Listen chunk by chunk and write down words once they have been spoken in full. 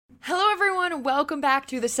Hello, everyone. Welcome back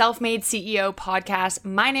to the Self-Made CEO podcast.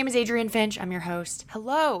 My name is Adrienne Finch. I'm your host.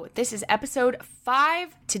 Hello. This is episode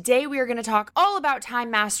 5. Today, we are going to talk all about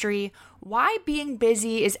time mastery, why being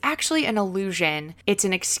busy is actually an illusion. It's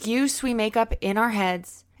an excuse we make up in our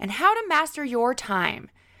heads, and how to master your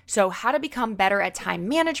time. So how to become better at time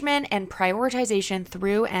management and prioritization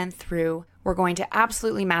through and through. We're going to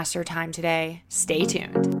absolutely master time today. Stay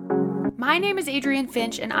tuned. My name is Adrienne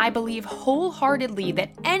Finch, and I believe wholeheartedly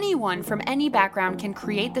that anyone from any background can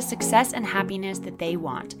create the success and happiness that they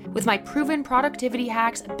want. With my proven productivity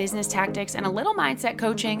hacks, business tactics, and a little mindset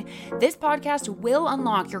coaching, this podcast will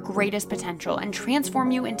unlock your greatest potential and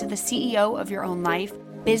transform you into the CEO of your own life,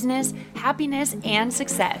 business, happiness, and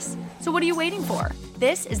success. So what are you waiting for?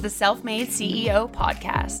 This is the Self-Made CEO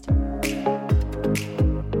podcast.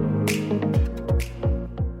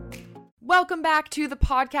 Welcome back to the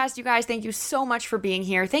podcast, you guys. Thank you so much for being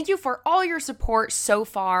here. Thank you for all your support so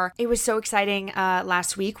far. It was so exciting.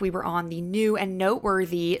 Last week, we were on the new and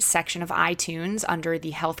noteworthy section of iTunes under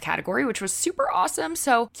the health category, which was super awesome.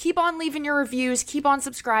 So keep on leaving your reviews, keep on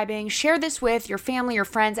subscribing, share this with your family, your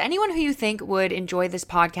friends, anyone who you think would enjoy this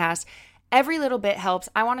podcast. Every little bit helps.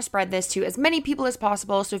 I want to spread this to as many people as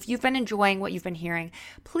possible. So if you've been enjoying what you've been hearing,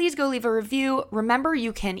 please go leave a review. Remember,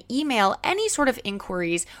 you can email any sort of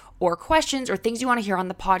inquiries or questions or things you want to hear on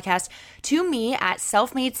the podcast to me at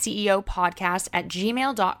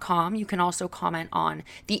selfmadeceopodcast@gmail.com. You can also comment on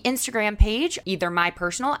the Instagram page, either my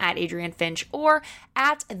personal at Adrienne Finch or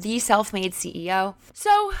at the Self-Made CEO.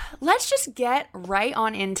 So let's just get right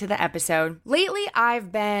on into the episode. Lately,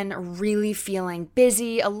 I've been really feeling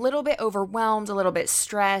busy, a little bit overwhelmed, a little bit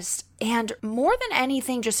stressed, and more than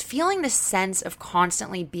anything, just feeling the sense of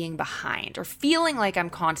constantly being behind or feeling like I'm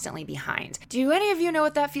constantly behind. Do any of you know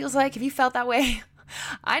what that feels like? Have you felt that way?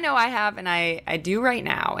 I know I have, and I do right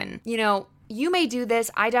now. And, you may do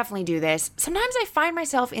this. I definitely do this. Sometimes I find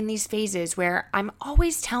myself in these phases where I'm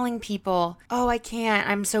always telling people, oh, I can't.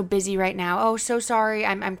 I'm so busy right now. Oh, so sorry.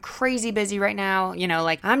 I'm crazy busy right now.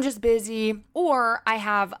 I'm just busy. Or I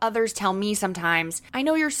have others tell me sometimes, I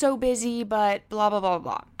know you're so busy, but blah, blah, blah,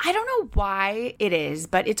 blah. I don't know why it is,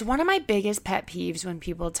 but it's one of my biggest pet peeves when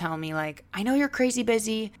people tell me I know you're crazy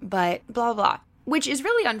busy, but blah, blah, which is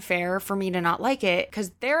really unfair for me to not like it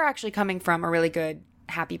because they're actually coming from a really good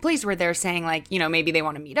happy place where they're saying maybe they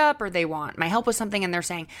want to meet up or they want my help with something and they're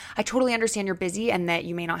saying, I totally understand you're busy and that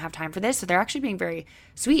you may not have time for this. So they're actually being very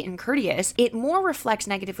sweet and courteous. It more reflects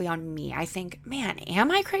negatively on me. I think, man,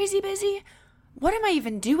 am I crazy busy? What am I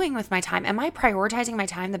even doing with my time? Am I prioritizing my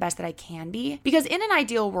time the best that I can be? Because in an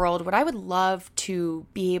ideal world, what I would love to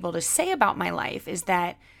be able to say about my life is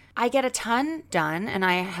that I get a ton done and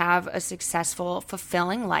I have a successful,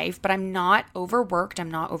 fulfilling life, but I'm not overworked,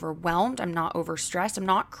 I'm not overwhelmed, I'm not overstressed, I'm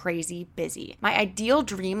not crazy busy. My ideal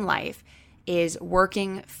dream life is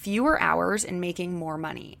working fewer hours and making more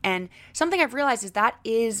money. And something I've realized is that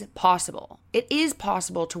is possible. It is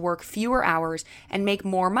possible to work fewer hours and make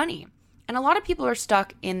more money. And a lot of people are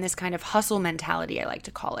stuck in this kind of hustle mentality, I like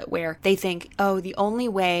to call it, where they think, oh, the only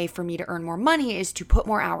way for me to earn more money is to put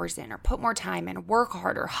more hours in or put more time in, work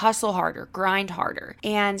harder, hustle harder, grind harder.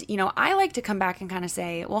 And, I like to come back and kind of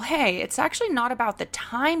say, well, hey, it's actually not about the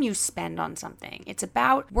time you spend on something. It's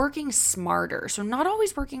about working smarter. So not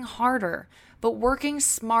always working harder, but working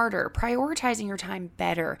smarter, prioritizing your time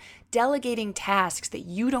better, delegating tasks that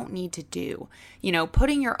you don't need to do,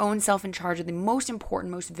 putting your own self in charge of the most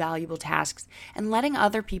important, most valuable tasks and letting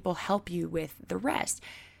other people help you with the rest.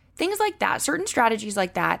 Things like that, certain strategies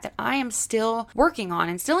like that I am still working on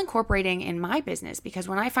and still incorporating in my business because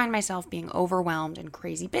when I find myself being overwhelmed and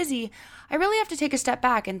crazy busy, I really have to take a step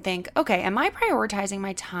back and think, okay, am I prioritizing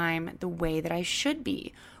my time the way that I should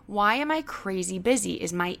be? Why am I crazy busy?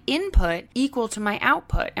 Is my input equal to my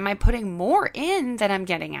output? Am I putting more in than I'm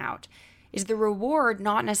getting out? Is the reward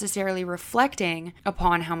not necessarily reflecting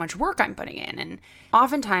upon how much work I'm putting in? And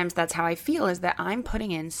oftentimes that's how I feel, is that I'm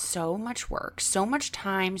putting in so much work, so much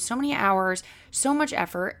time, so many hours, so much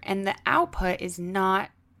effort, and the output is not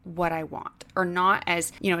what I want or not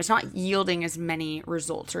as, it's not yielding as many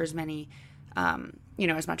results or as many,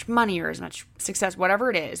 as much money or as much success, whatever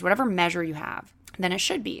it is, whatever measure you have, than it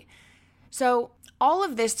should be. So all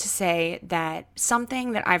of this to say that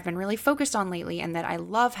something that I've been really focused on lately and that I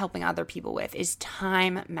love helping other people with is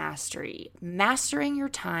time mastery. Mastering your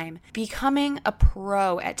time, becoming a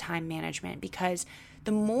pro at time management, because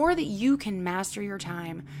the more that you can master your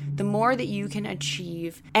time, the more that you can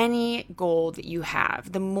achieve any goal that you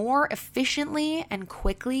have. The more efficiently and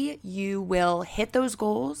quickly you will hit those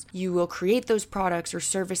goals, you will create those products or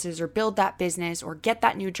services or build that business or get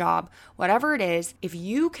that new job, whatever it is. If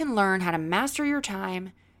you can learn how to master your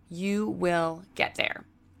time, you will get there.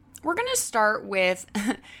 We're going to start with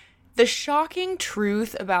the shocking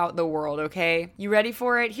truth about the world, okay? You ready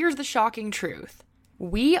for it? Here's the shocking truth.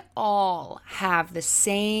 We all have the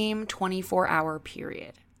same 24-hour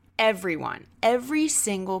period. Everyone, every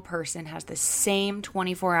single person has the same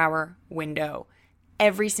 24-hour window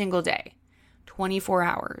every single day. 24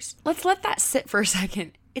 hours. Let's let that sit for a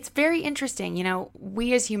second. It's very interesting.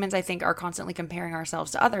 We as humans, I think, are constantly comparing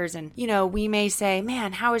ourselves to others. And, we may say,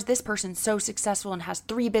 man, how is this person so successful and has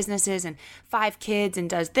 3 businesses and 5 kids and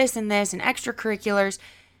does this and extracurriculars?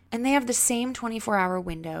 And they have the same 24-hour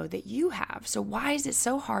window that you have. So why is it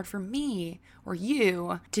so hard for me or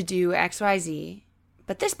you to do XYZ?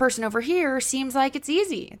 But this person over here seems like it's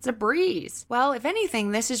easy. It's a breeze. Well, if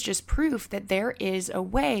anything, this is just proof that there is a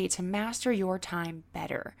way to master your time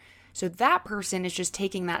better. So that person is just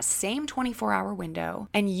taking that same 24-hour window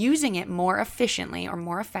and using it more efficiently or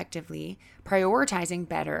more effectively, prioritizing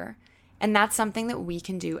better. And that's something that we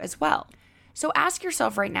can do as well. So ask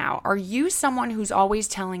yourself right now, are you someone who's always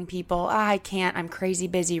telling people, I can't, I'm crazy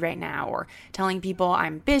busy right now? Or telling people,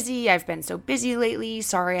 I'm busy, I've been so busy lately,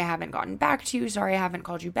 sorry I haven't gotten back to you, sorry I haven't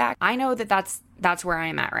called you back. I know that that's where I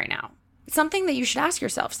am at right now. It's something that you should ask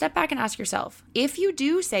yourself. Step back and ask yourself, if you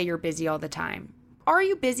do say you're busy all the time, are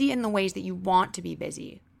you busy in the ways that you want to be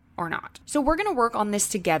busy or not? So we're going to work on this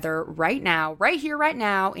together right now, right here, right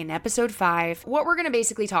now in episode 5. What we're going to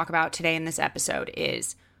basically talk about today in this episode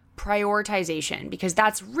is prioritization, because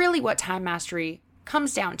that's really what time mastery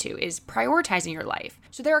comes down to, is prioritizing your life.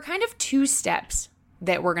 So there are kind of 2 steps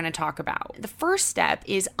that we're going to talk about. The first step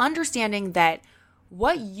is understanding that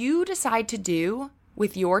what you decide to do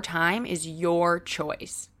with your time is your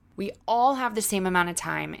choice. We all have the same amount of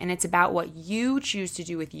time, and it's about what you choose to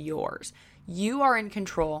do with yours. You are in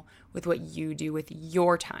control with what you do with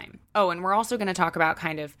your time. Oh, and we're also going to talk about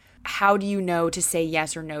kind of how do you know to say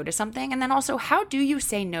yes or no to something? And then also, how do you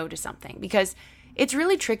say no to something? Because it's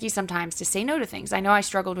really tricky sometimes to say no to things. I know I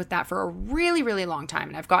struggled with that for a really, really long time,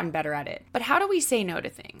 and I've gotten better at it. But how do we say no to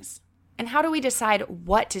things? And how do we decide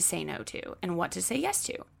what to say no to and what to say yes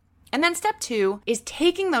to? And then step 2 is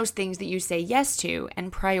taking those things that you say yes to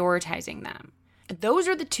and prioritizing them. Those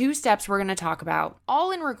are the 2 steps we're going to talk about,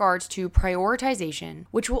 all in regards to prioritization,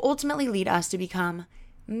 which will ultimately lead us to become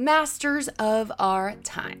masters of our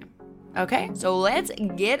time. Okay, so let's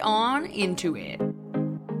get on into it.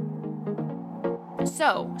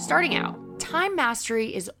 So, starting out, time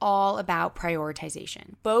mastery is all about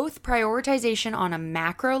prioritization. Both prioritization on a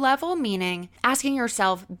macro level, meaning asking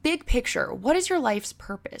yourself, big picture, what is your life's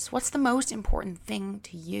purpose? What's the most important thing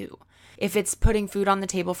to you? If it's putting food on the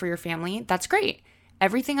table for your family, that's great.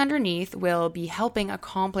 Everything underneath will be helping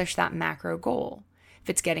accomplish that macro goal. If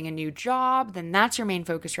it's getting a new job, then that's your main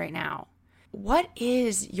focus right now. What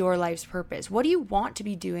is your life's purpose? What do you want to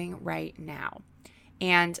be doing right now?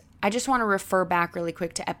 And I just want to refer back really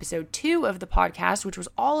quick to episode 2 of the podcast, which was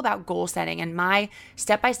all about goal setting and my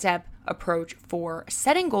step-by-step approach for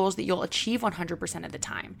setting goals that you'll achieve 100% of the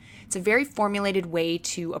time. It's a very formulated way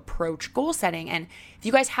to approach goal setting. And if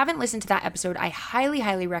you guys haven't listened to that episode, I highly,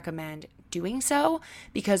 highly recommend doing so,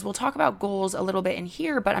 because we'll talk about goals a little bit in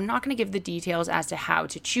here, but I'm not going to give the details as to how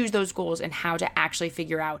to choose those goals and how to actually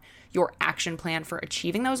figure out your action plan for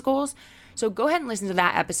achieving those goals. So go ahead and listen to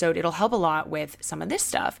that episode. It'll help a lot with some of this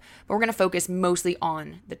stuff, but we're going to focus mostly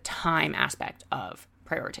on the time aspect of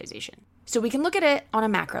prioritization. So we can look at it on a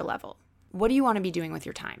macro level. What do you want to be doing with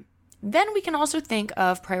your time? Then we can also think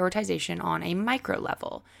of prioritization on a micro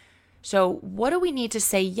level. So what do we need to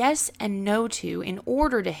say yes and no to in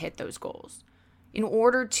order to hit those goals? In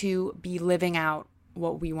order to be living out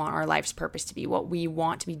what we want our life's purpose to be, what we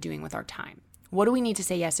want to be doing with our time? What do we need to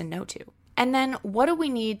say yes and no to? And then what do we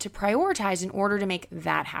need to prioritize in order to make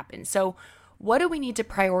that happen? So what do we need to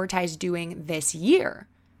prioritize doing this year?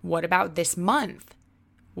 What about this month?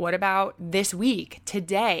 What about this week,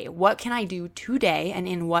 today? What can I do today and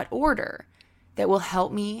in what order that will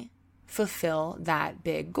help me fulfill that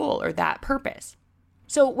big goal or that purpose?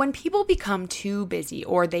 So when people become too busy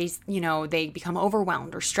or they become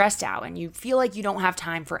overwhelmed or stressed out and you feel like you don't have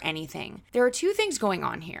time for anything, there are 2 things going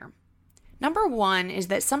on here. Number 1 is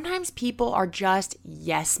that sometimes people are just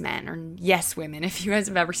yes men or yes women. If you guys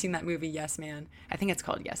have ever seen that movie, Yes Man, I think it's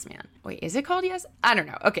called Yes Man. Wait, is it called Yes? I don't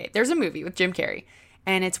know. Okay, there's a movie with Jim Carrey,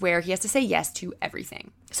 and it's where he has to say yes to everything.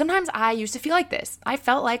 Sometimes I used to feel like this. I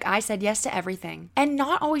felt like I said yes to everything, and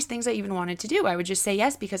not always things I even wanted to do. I would just say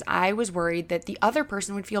yes because I was worried that the other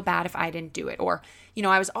person would feel bad if I didn't do it. Or,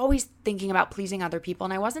 I was always thinking about pleasing other people,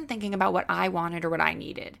 and I wasn't thinking about what I wanted or what I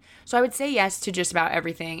needed. So I would say yes to just about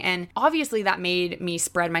everything. And obviously that made me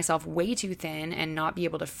spread myself way too thin and not be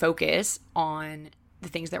able to focus on the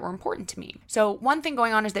things that were important to me. So one thing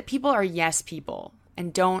going on is that people are yes people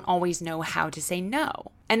and don't always know how to say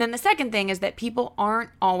no. And then the second thing is that people aren't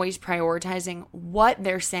always prioritizing what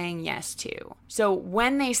they're saying yes to. So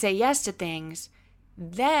when they say yes to things,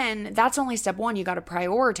 then that's only step one. You got to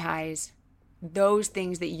prioritize those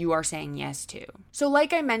things that you are saying yes to. So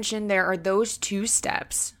like I mentioned, there are those 2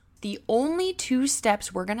 steps. The only 2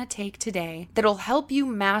 steps we're going to take today that'll help you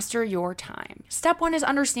master your time. Step 1 is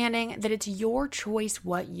understanding that it's your choice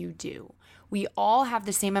what you do. We all have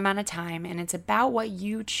the same amount of time, and it's about what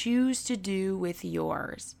you choose to do with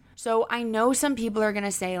yours. So I know some people are going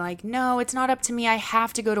to say like, no, it's not up to me. I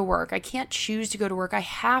have to go to work. I can't choose to go to work. I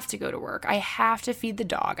have to go to work. I have to feed the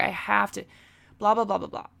dog. I have to blah, blah, blah, blah,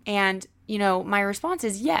 blah. And my response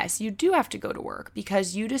is yes, you do have to go to work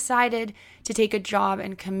because you decided to take a job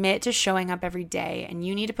and commit to showing up every day, and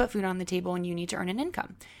you need to put food on the table and you need to earn an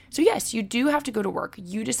income. So yes, you do have to go to work.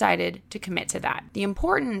 You decided to commit to that. The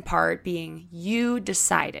important part being you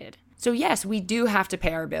decided. So yes, we do have to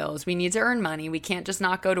pay our bills. We need to earn money. We can't just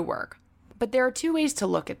not go to work. But there are 2 ways to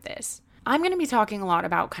look at this. I'm going to be talking a lot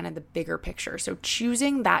about kind of the bigger picture. So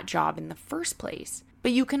choosing that job in the first place.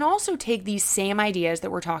 But you can also take these same ideas that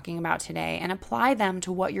we're talking about today and apply them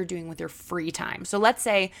to what you're doing with your free time. So let's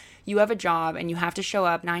say you have a job and you have to show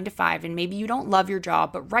up 9 to 5, and maybe you don't love your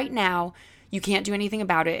job, but right now you can't do anything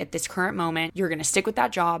about it at this current moment. You're going to stick with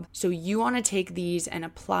that job. So you want to take these and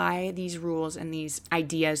apply these rules and these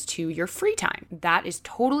ideas to your free time. That is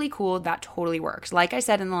totally cool. That totally works. Like I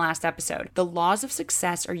said in the last episode, the laws of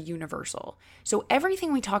success are universal. So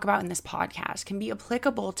everything we talk about in this podcast can be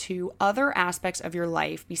applicable to other aspects of your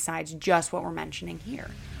life besides just what we're mentioning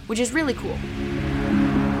here, which is really cool.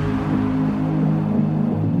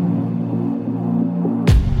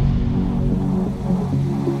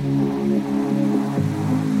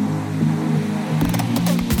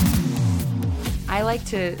 I like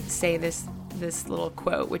to say this little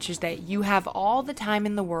quote, which is that you have all the time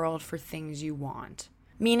in the world for things you want.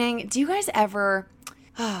 Meaning, do you guys ever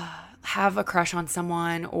have a crush on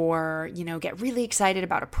someone or, get really excited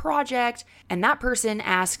about a project and that person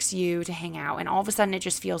asks you to hang out and all of a sudden it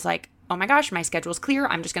just feels like, oh my gosh, my schedule's clear.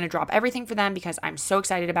 I'm just going to drop everything for them because I'm so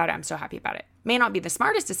excited about it. I'm so happy about it. May not be the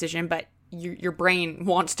smartest decision, but your brain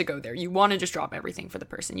wants to go there. You want to just drop everything for the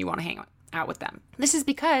person. You want to hang out with them. This is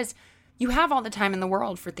because you have all the time in the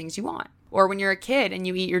world for things you want. Or when you're a kid and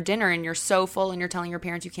you eat your dinner and you're so full and you're telling your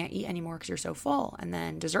parents you can't eat anymore because you're so full. And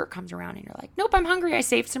then dessert comes around and you're like, nope, I'm hungry. I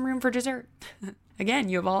saved some room for dessert. Again,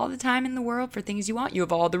 you have all the time in the world for things you want. You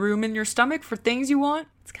have all the room in your stomach for things you want.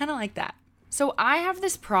 It's kind of like that. So I have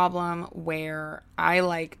this problem where I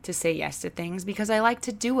like to say yes to things because I like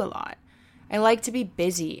to do a lot. I like to be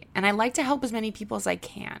busy and I like to help as many people as I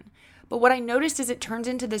can. But what I noticed is it turns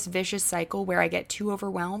into this vicious cycle where I get too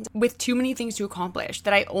overwhelmed with too many things to accomplish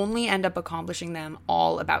that I only end up accomplishing them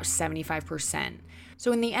all about 75%.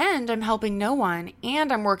 So in the end, I'm helping no one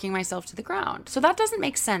and I'm working myself to the ground. So that doesn't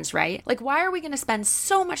make sense, right? Like, why are we going to spend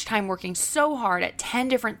so much time working so hard at 10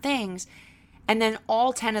 different things and then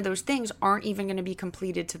all 10 of those things aren't even going to be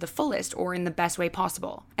completed to the fullest or in the best way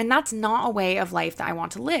possible? And that's not a way of life that I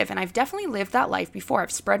want to live. And I've definitely lived that life before.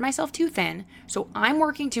 I've spread myself too thin. So I'm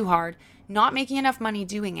working too hard, not making enough money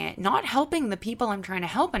doing it, not helping the people I'm trying to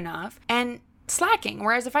help enough, and slacking.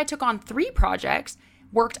 Whereas if I took on 3 projects,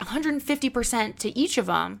 worked 150% to each of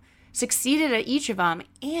them, succeeded at each of them,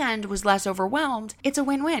 and was less overwhelmed, it's a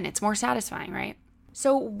win-win. It's more satisfying, right?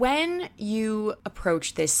 So when you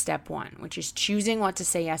approach this step 1, which is choosing what to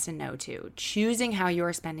say yes and no to, choosing how you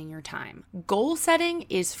are spending your time, goal setting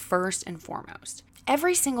is first and foremost.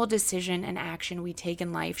 Every single decision and action we take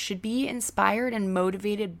in life should be inspired and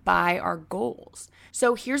motivated by our goals.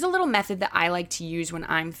 So here's a little method that I like to use when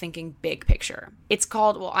I'm thinking big picture. It's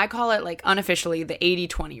called, I call it like unofficially the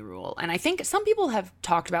 80-20 rule. And I think some people have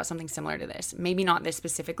talked about something similar to this. Maybe not this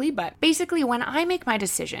specifically, but basically when I make my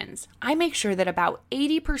decisions, I make sure that about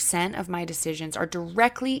 80% of my decisions are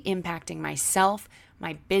directly impacting myself,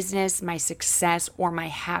 my business, my success, or my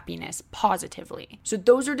happiness positively. So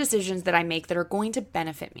those are decisions that I make that are going to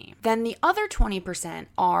benefit me. Then the other 20%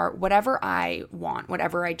 are whatever I want,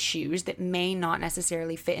 whatever I choose that may not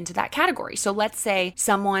necessarily fit into that category. So let's say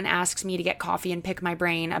someone asks me to get coffee and pick my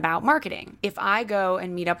brain about marketing. If I go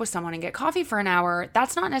and meet up with someone and get coffee for an hour,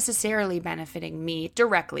 that's not necessarily benefiting me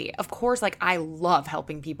directly. Of course, like I love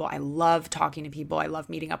helping people. I love talking to people. I love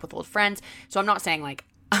meeting up with old friends. So I'm not saying like,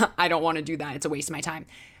 I don't want to do that. It's a waste of my time.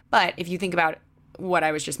 But if you think about what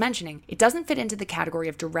I was just mentioning, it doesn't fit into the category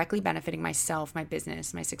of directly benefiting myself, my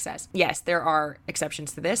business, my success. Yes, there are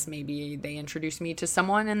exceptions to this. Maybe they introduce me to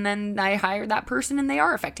someone and then I hire that person and they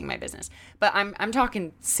are affecting my business. But I'm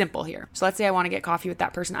talking simple here. So let's say I want to get coffee with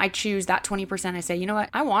that person. I choose that 20%. I say, you know what?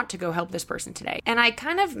 I want to go help this person today. And I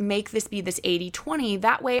kind of make this be this 80-20.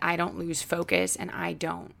 That way I don't lose focus and I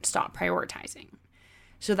don't stop prioritizing.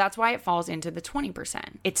 So that's why it falls into the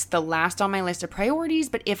 20%. It's the last on my list of priorities,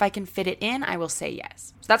 but if I can fit it in, I will say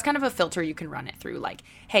yes. So that's kind of a filter you can run it through. Like,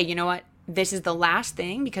 hey, you know what? This is the last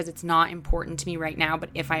thing because it's not important to me right now,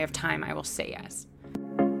 but if I have time, I will say yes.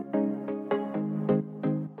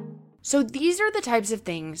 So these are the types of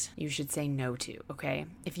things you should say no to, okay?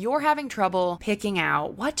 If you're having trouble picking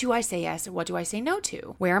out, what do I say yes and what do I say no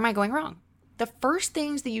to? Where am I going wrong? The first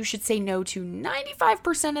things that you should say no to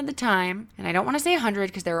 95% of the time, and I don't want to say 100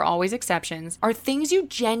 because there are always exceptions, are things you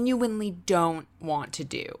genuinely don't want to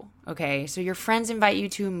do, okay? So your friends invite you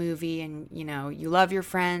to a movie and, you love your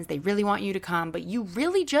friends, they really want you to come, but you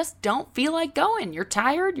really just don't feel like going. You're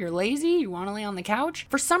tired, you're lazy, you want to lay on the couch.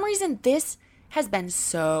 For some reason, this has been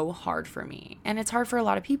so hard for me, and it's hard for a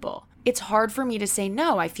lot of people. It's hard for me to say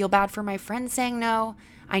no. I feel bad for my friends saying no.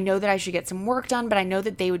 I know that I should get some work done, but I know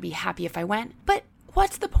that they would be happy if I went. But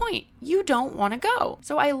what's the point? You don't want to go.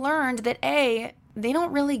 So I learned that A, they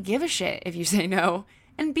don't really give a shit if you say no,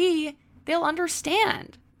 and B, they'll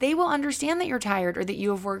understand. They will understand that you're tired or that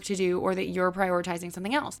you have work to do or that you're prioritizing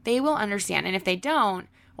something else. They will understand. And if they don't,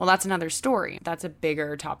 well, that's another story. That's a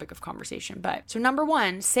bigger topic of conversation. But so number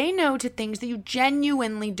one, say no to things that you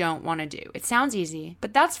genuinely don't want to do. It sounds easy,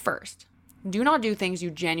 but that's first. Do not do things you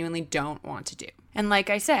genuinely don't want to do. And like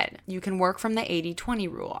I said, you can work from the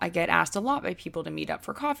 80-20 rule. I get asked a lot by people to meet up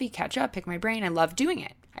for coffee, catch up, pick my brain. I love doing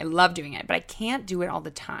it, but I can't do it all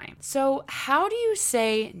the time. So how do you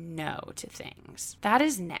say no to things? That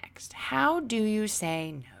is next. How do you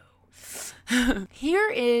say no? Here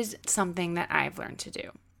is something that I've learned to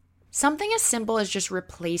do. Something as simple as just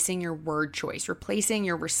replacing your word choice, replacing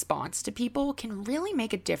your response to people can really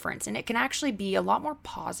make a difference. And it can actually be a lot more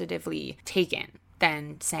positively taken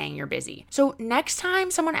than saying you're busy. So next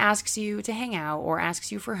time someone asks you to hang out or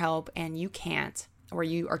asks you for help and you can't, or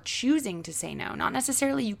you are choosing to say no, not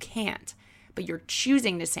necessarily you can't, but you're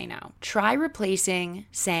choosing to say no, try replacing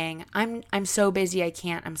saying, I'm so busy, I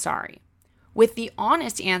can't, I'm sorry, with the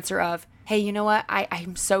honest answer of, hey, you know what?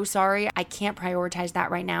 I'm so sorry. I can't prioritize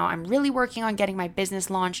that right now. I'm really working on getting my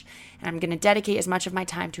business launched and I'm going to dedicate as much of my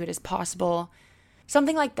time to it as possible.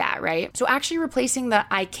 Something like that, right? So actually replacing the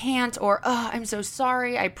I can't or, I'm so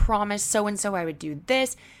sorry. I promised so-and-so I would do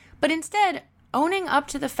this. But instead, owning up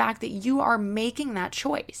to the fact that you are making that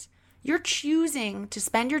choice. You're choosing to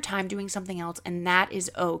spend your time doing something else, and that is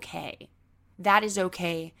okay. That is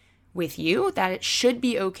okay with you, that it should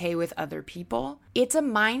be okay with other people. It's a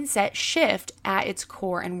mindset shift at its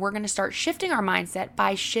core, and we're going to start shifting our mindset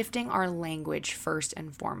by shifting our language first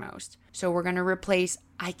and foremost. So we're going to replace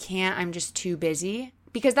I can't, I'm just too busy,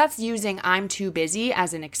 because that's using I'm too busy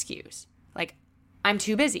as an excuse. Like, I'm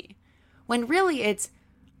too busy. When really it's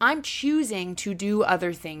I'm choosing to do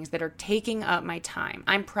other things that are taking up my time.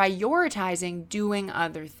 I'm prioritizing doing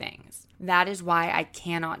other things. That is why I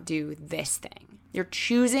cannot do this thing. You're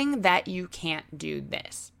choosing that you can't do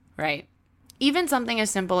this, right? Even something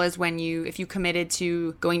as simple as if you committed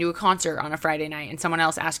to going to a concert on a Friday night and someone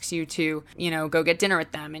else asks you to, go get dinner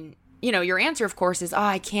with them. And, your answer, of course, is,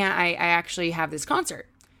 I can't, I actually have this concert.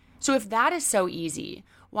 So if that is so easy,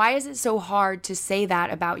 why is it so hard to say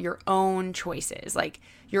that about your own choices? Like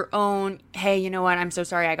your own, hey, you know what? I'm so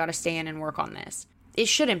sorry. I got to stay in and work on this. It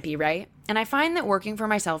shouldn't be, right? And I find that working for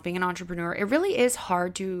myself, being an entrepreneur, it really is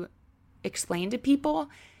hard to explain to people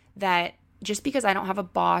that just because I don't have a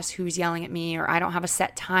boss who's yelling at me or I don't have a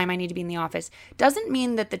set time I need to be in the office doesn't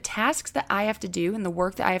mean that the tasks that I have to do and the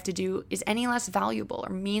work that I have to do is any less valuable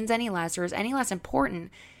or means any less or is any less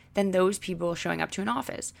important than those people showing up to an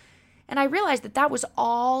office. And I realized that that was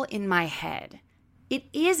all in my head. It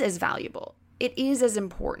is as valuable. It is as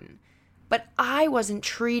important. But I wasn't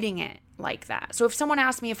treating it like that. So if someone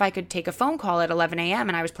asked me if I could take a phone call at 11 a.m.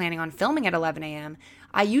 and I was planning on filming at 11 a.m.,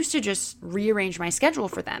 I used to just rearrange my schedule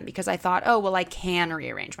for them because I thought, I can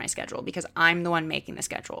rearrange my schedule because I'm the one making the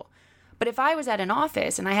schedule. But if I was at an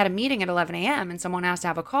office and I had a meeting at 11 a.m. and someone asked to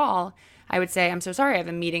have a call, I would say, I'm so sorry, I have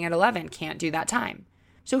a meeting at 11, can't do that time.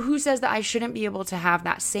 So who says that I shouldn't be able to have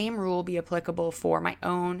that same rule be applicable for my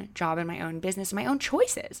own job and my own business, my own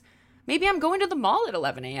choices? Maybe I'm going to the mall at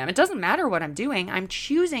 11 a.m. It doesn't matter what I'm doing. I'm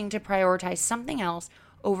choosing to prioritize something else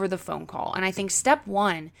over the phone call. And I think step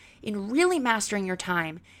one in really mastering your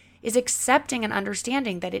time is accepting and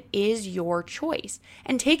understanding that it is your choice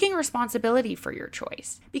and taking responsibility for your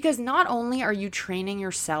choice. Because not only are you training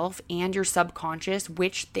yourself and your subconscious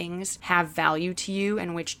which things have value to you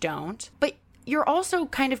and which don't, but you're also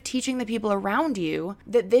kind of teaching the people around you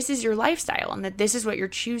that this is your lifestyle and that this is what you're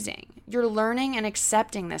choosing. You're learning and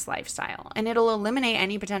accepting this lifestyle, and it'll eliminate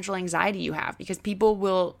any potential anxiety you have because people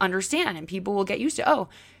will understand and people will get used to, oh,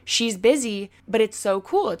 she's busy, but it's so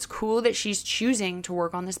cool. It's cool that she's choosing to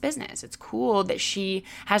work on this business. It's cool that she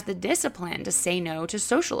has the discipline to say no to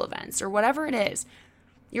social events or whatever it is.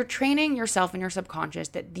 You're training yourself and your subconscious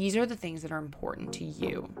that these are the things that are important to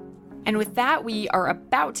you. And with that, we are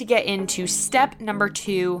about to get into step number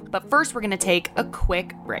 2, but first we're going to take a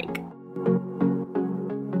quick break.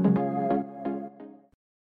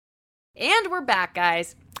 And we're back,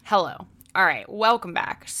 guys. Hello. All right, welcome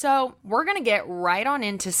back. So we're going to get right on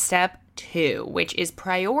into step 2, which is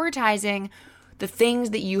prioritizing the things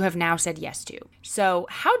that you have now said yes to. So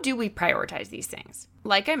how do we prioritize these things?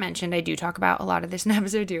 Like I mentioned, I do talk about a lot of this in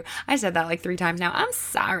episode 2. I said that like 3 times now. I'm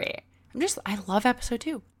sorry. I love episode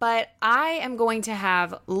 2. But I am going to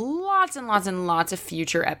have lots and lots and lots of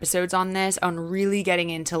future episodes on this, on really getting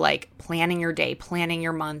into like planning your day, planning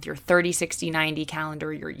your month, your 30, 60, 90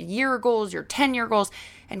 calendar, your year goals, your 10-year goals,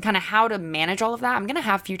 and kind of how to manage all of that. I'm going to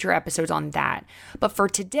have future episodes on that. But for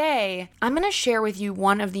today, I'm going to share with you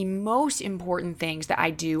one of the most important things that I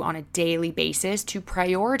do on a daily basis to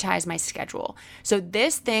prioritize my schedule. So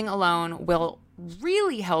this thing alone will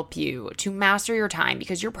really help you to master your time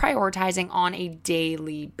because you're prioritizing on a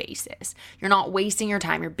daily basis. You're not wasting your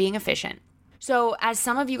time. You're being efficient. So as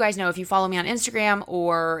some of you guys know, if you follow me on Instagram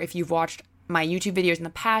or if you've watched my YouTube videos in the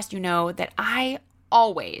past, you know that I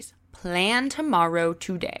always plan tomorrow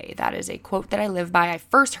today. That is a quote that I live by. I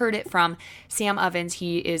first heard it from Sam Ovens.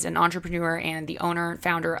 He is an entrepreneur and the owner and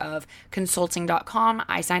founder of consulting.com.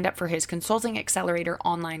 I signed up for his Consulting Accelerator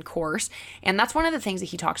online course. And that's one of the things that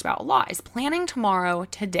he talks about a lot is planning tomorrow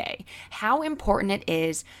today. How important it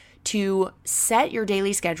is to set your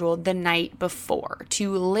daily schedule the night before,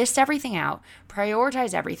 to list everything out,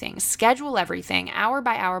 prioritize everything, schedule everything hour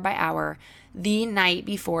by hour by hour the night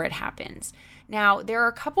before it happens. Now, there are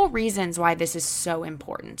a couple reasons why this is so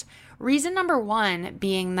important. Reason number 1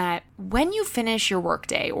 being that when you finish your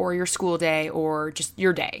workday or your school day or just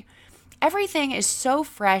your day, everything is so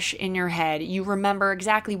fresh in your head. You remember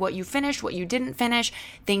exactly what you finished, what you didn't finish,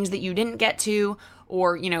 things that you didn't get to,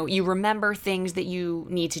 or, you remember things that you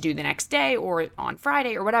need to do the next day or on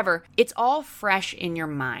Friday or whatever. It's all fresh in your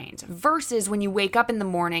mind versus when you wake up in the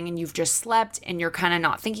morning and you've just slept and you're kind of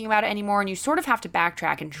not thinking about it anymore and you sort of have to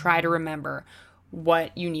backtrack and try to remember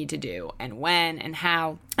what you need to do and when and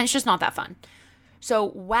how. And it's just not that fun. So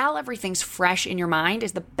while everything's fresh in your mind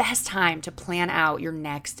is the best time to plan out your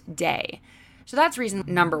next day. So that's reason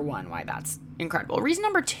number 1 why that's incredible. Reason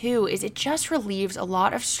number 2 is it just relieves a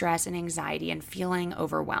lot of stress and anxiety and feeling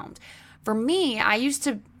overwhelmed. For me, I used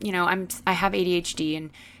to, I have ADHD,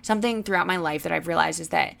 and something throughout my life that I've realized is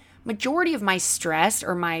that majority of my stress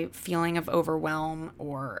or my feeling of overwhelm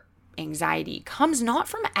or anxiety comes not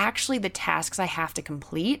from actually the tasks I have to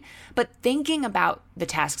complete, but thinking about the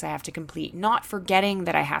tasks I have to complete, not forgetting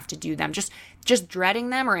that I have to do them, just dreading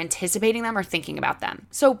them or anticipating them or thinking about them.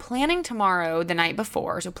 So planning tomorrow the night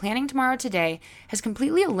before, so planning tomorrow today has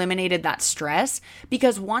completely eliminated that stress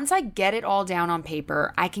because once I get it all down on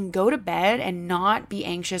paper, I can go to bed and not be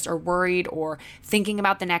anxious or worried or thinking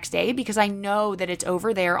about the next day because I know that it's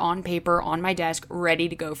over there on paper on my desk ready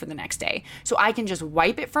to go for the next day. So I can just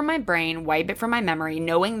wipe it from my brain, wipe it from my memory,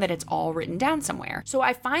 knowing that it's all written down somewhere. So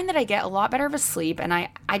I find that I get a lot better of a sleep and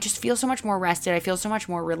I just feel so much more rested. I feel so much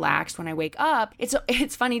more relaxed when I wake up.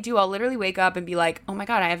 It's funny too. I'll literally wake up and be like, oh my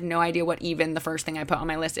God, I have no idea what even the first thing I put on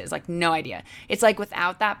my list is. Like, no idea. It's like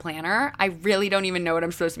without that planner, I really don't even know what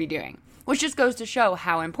I'm supposed to be doing. Which just goes to show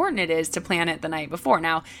how important it is to plan it the night before.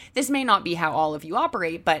 Now, this may not be how all of you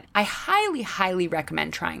operate, but I highly, highly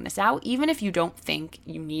recommend trying this out. Even if you don't think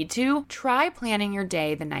you need to, try planning your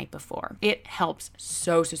day the night before. It helps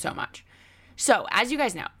so much. So, as you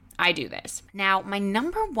guys know, I do this. Now, the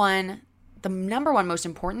number one most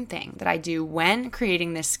important thing that I do when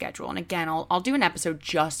creating this schedule, and again, I'll do an episode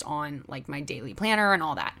just on like my daily planner and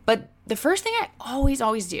all that. But the first thing I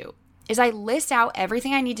always do is I list out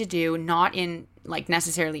everything I need to do, not in like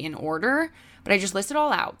necessarily in order, but I just list it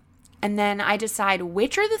all out. And then I decide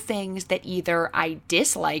which are the things that either I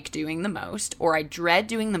dislike doing the most, or I dread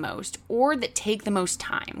doing the most, or that take the most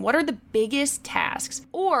time. What are the biggest tasks,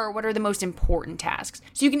 or what are the most important tasks?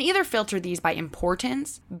 So you can either filter these by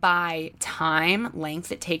importance, by time,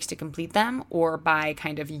 length it takes to complete them, or by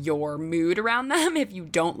kind of your mood around them if you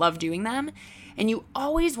don't love doing them. And you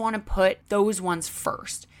always want to put those ones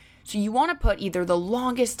first. So you want to put either the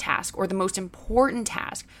longest task or the most important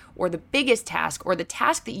task or the biggest task or the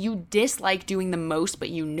task that you dislike doing the most but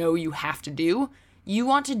you know you have to do. You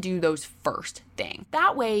want to do those first thing.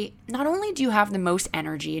 That way, not only do you have the most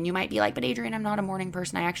energy, and you might be like, but Adrienne, I'm not a morning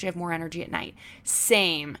person. I actually have more energy at night.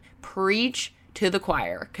 Same. Preach to the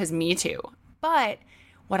choir, because me too. But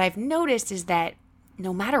what I've noticed is that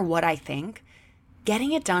no matter what I think,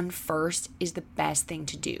 getting it done first is the best thing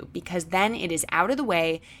to do, because then it is out of the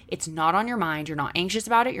way. It's not on your mind. You're not anxious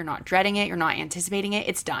about it. You're not dreading it. You're not anticipating it.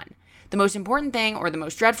 It's done. The most important thing or the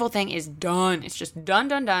most dreadful thing is done. It's just done,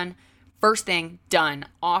 done, done. First thing, done.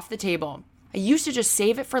 Off the table. I used to just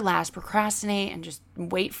save it for last, procrastinate, and just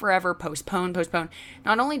wait forever, postpone.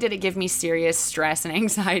 Not only did it give me serious stress and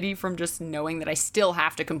anxiety from just knowing that I still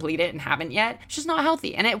have to complete it and haven't yet, it's just not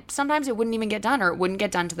healthy. And sometimes it wouldn't even get done, or it wouldn't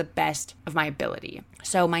get done to the best of my ability.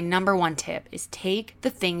 So my number one tip is take the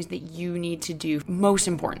things that you need to do most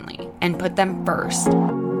importantly and put them first.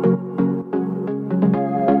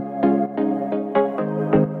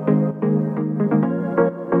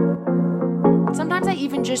 Sometimes I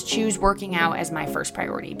even just choose working out as my first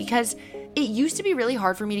priority, because it used to be really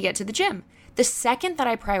hard for me to get to the gym. The second that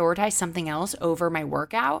I prioritized something else over my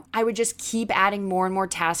workout, I would just keep adding more and more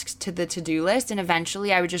tasks to the to-do list, and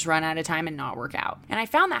eventually I would just run out of time and not work out. And I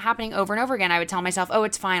found that happening over and over again. I would tell myself, oh,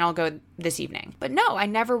 it's fine, I'll go this evening. But no, I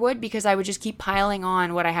never would, because I would just keep piling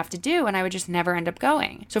on what I have to do, and I would just never end up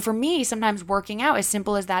going. So for me, sometimes working out, as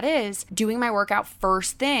simple as that is, doing my workout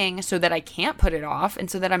first thing so that I can't put it off,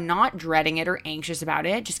 and so that I'm not dreading it or anxious about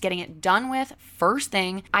it, just getting it done with first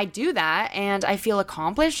thing. I do that, and I feel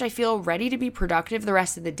accomplished. I feel ready to be productive the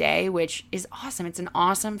rest of the day, which is awesome. It's an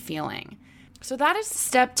awesome feeling. So that is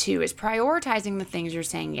step 2, is prioritizing the things you're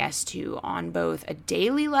saying yes to on both a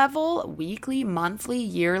daily level, weekly, monthly,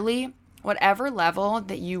 yearly, whatever level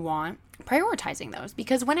that you want, prioritizing those.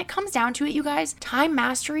 Because when it comes down to it, you guys, time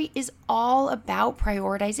mastery is all about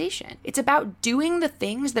prioritization. It's about doing the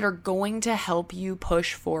things that are going to help you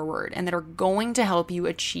push forward and that are going to help you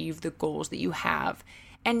achieve the goals that you have,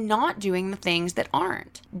 and not doing the things that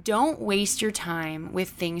aren't. Don't waste your time with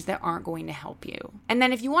things that aren't going to help you. And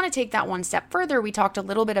then if you want to take that one step further, we talked a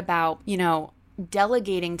little bit about,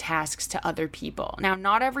 delegating tasks to other people. Now,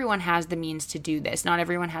 not everyone has the means to do this. Not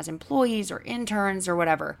everyone has employees or interns or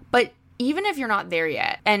whatever. But even if you're not there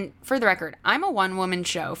yet, and for the record, I'm a one-woman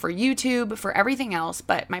show for YouTube, for everything else,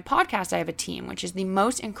 but my podcast, I have a team, which is the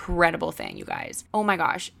most incredible thing, you guys. Oh my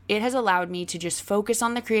gosh, it has allowed me to just focus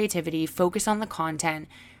on the creativity, focus on the content,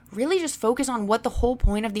 really just focus on what the whole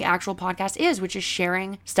point of the actual podcast is, which is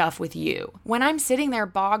sharing stuff with you. When I'm sitting there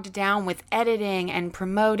bogged down with editing and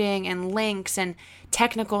promoting and links and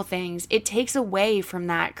technical things, it takes away from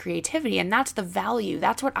that creativity, and that's the value.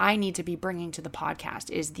 That's what I need to be bringing to the podcast,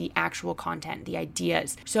 is the actual content, the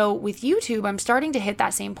ideas. So with YouTube, I'm starting to hit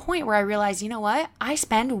that same point where I realize, you know what? I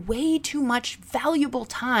spend way too much valuable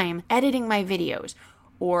time editing my videos,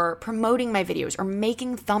 or promoting my videos, or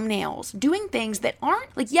making thumbnails, doing things that aren't,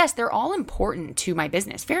 yes, they're all important to my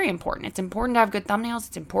business, very important. It's important to have good thumbnails.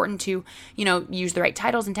 It's important to, use the right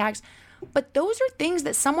titles and tags, but those are things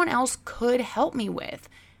that someone else could help me with.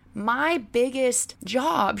 My biggest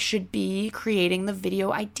job should be creating the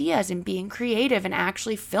video ideas and being creative and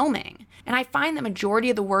actually filming. And I find the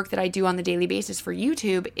majority of the work that I do on the daily basis for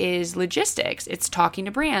YouTube is logistics. It's talking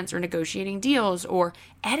to brands or negotiating deals or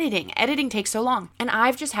editing. Editing takes so long. And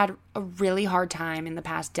I've just had a really hard time in the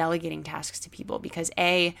past delegating tasks to people because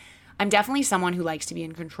I'm definitely someone who likes to be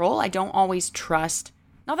in control. I don't always trust,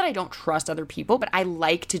 not that I don't trust other people, but I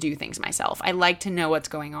like to do things myself. I like to know what's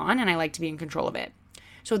going on and I like to be in control of it.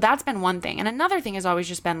 So that's been one thing. And another thing has always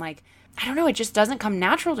just been I don't know, it just doesn't come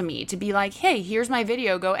natural to me to be hey, here's my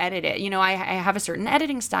video, go edit it. I have a certain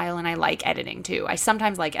editing style and I like editing too. I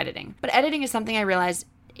sometimes like editing. But editing is something I realize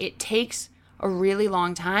it takes a really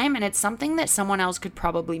long time, and it's something that someone else could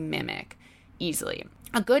probably mimic easily.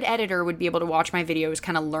 A good editor would be able to watch my videos,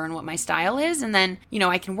 kind of learn what my style is, and then,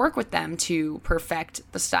 I can work with them to perfect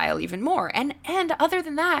the style even more. And other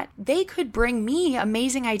than that, they could bring me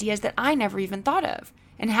amazing ideas that I never even thought of.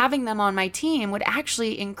 And having them on my team would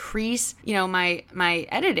actually increase, my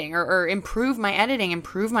editing or improve my editing,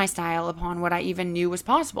 improve my style upon what I even knew was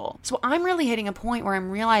possible. So I'm really hitting a point where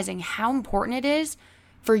I'm realizing how important it is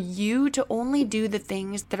for you to only do the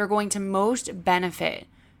things that are going to most benefit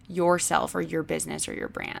yourself or your business or your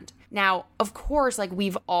brand. Now, of course, like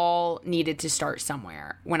we've all needed to start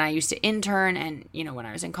somewhere. When I used to intern and, when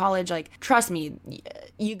I was in college, like trust me,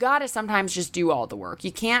 you got to sometimes just do all the work.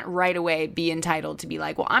 You can't right away be entitled to be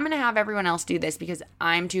like, well, I'm going to have everyone else do this because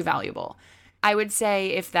I'm too valuable. I would say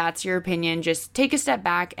if that's your opinion, just take a step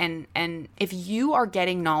back and if you are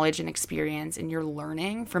getting knowledge and experience and you're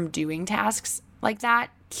learning from doing tasks like that,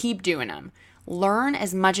 keep doing them. Learn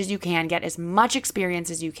as much as you can, get as much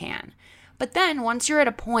experience as you can. But then once you're at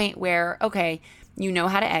a point where, okay, you know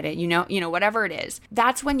how to edit, whatever it is,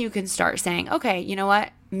 that's when you can start saying, okay, you know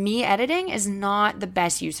what? Me editing is not the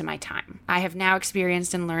best use of my time. I have now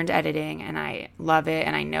experienced and learned editing and I love it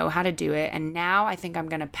and I know how to do it. And now I think I'm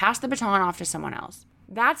going to pass the baton off to someone else.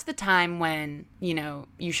 That's the time when,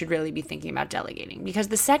 you should really be thinking about delegating, because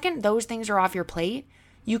the second those things are off your plate,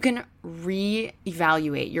 you can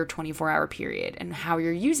reevaluate your 24-hour period and how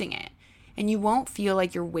you're using it. And you won't feel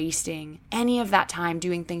like you're wasting any of that time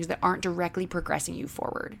doing things that aren't directly progressing you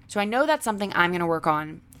forward. So I know that's something I'm going to work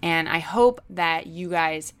on. And I hope that you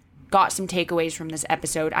guys got some takeaways from this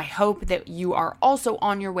episode. I hope that you are also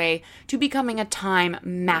on your way to becoming a time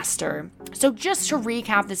master. So just to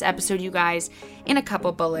recap this episode, you guys, in a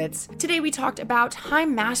couple bullets. Today we talked about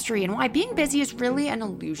time mastery and why being busy is really an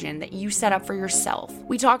illusion that you set up for yourself.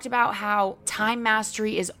 We talked about how time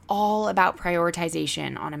mastery is all about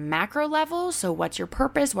prioritization on a macro level. So what's your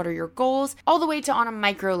purpose? What are your goals? All the way to on a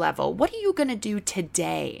micro level. What are you going to do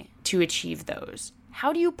today to achieve those?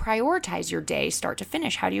 How do you prioritize your day start to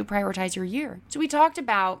finish? How do you prioritize your year? So we talked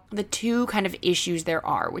about the two kind of issues there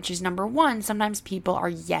are, which is number one, sometimes people are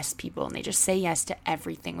yes people and they just say yes to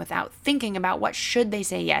everything without thinking about what should they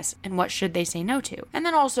say yes and what should they say no to. And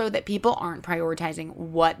then also that people aren't prioritizing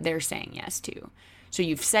what they're saying yes to. So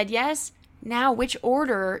you've said yes. Now, which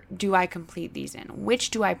order do I complete these in?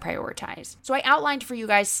 Which do I prioritize? So I outlined for you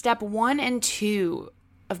guys step 1 and 2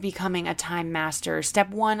 of becoming a time master. Step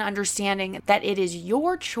 1, understanding that it is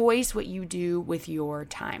your choice what you do with your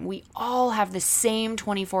time. We all have the same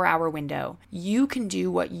 24-hour window. You can do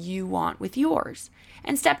what you want with yours.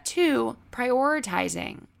 And step 2,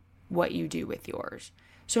 prioritizing what you do with yours.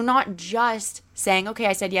 So not just saying, okay,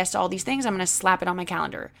 I said yes to all these things, I'm going to slap it on my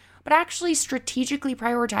calendar, but actually strategically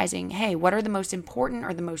prioritizing, hey, what are the most important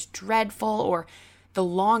or the most dreadful or the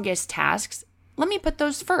longest tasks? Let me put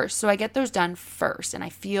those first so I get those done first and I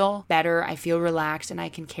feel better, I feel relaxed, and I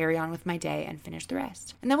can carry on with my day and finish the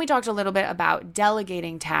rest. And then we talked a little bit about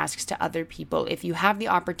delegating tasks to other people if you have the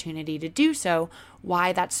opportunity to do so,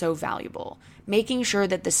 why that's so valuable. Making sure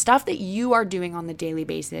that the stuff that you are doing on the daily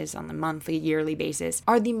basis, on the monthly, yearly basis,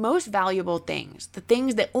 are the most valuable things, the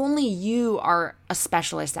things that only you are a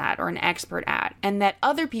specialist at or an expert at, and that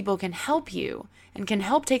other people can help you and can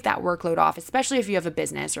help take that workload off, especially if you have a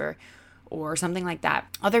business or something like that.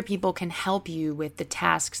 Other people can help you with the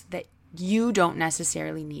tasks that you don't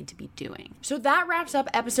necessarily need to be doing. So that wraps up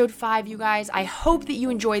episode 5, you guys. I hope that you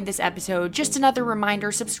enjoyed this episode. Just another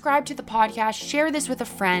reminder, subscribe to the podcast, share this with a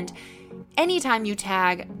friend. Anytime you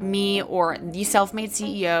tag me or the Self-Made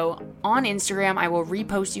CEO on Instagram, I will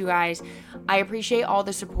repost you guys. I appreciate all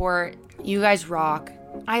the support. You guys rock.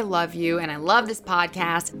 I love you and I love this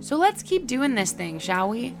podcast. So let's keep doing this thing, shall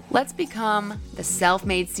we? Let's become the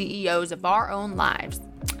self-made CEOs of our own lives.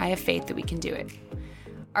 I have faith that we can do it.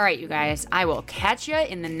 All right, you guys, I will catch you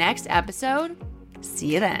in the next episode.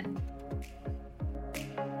 See you then.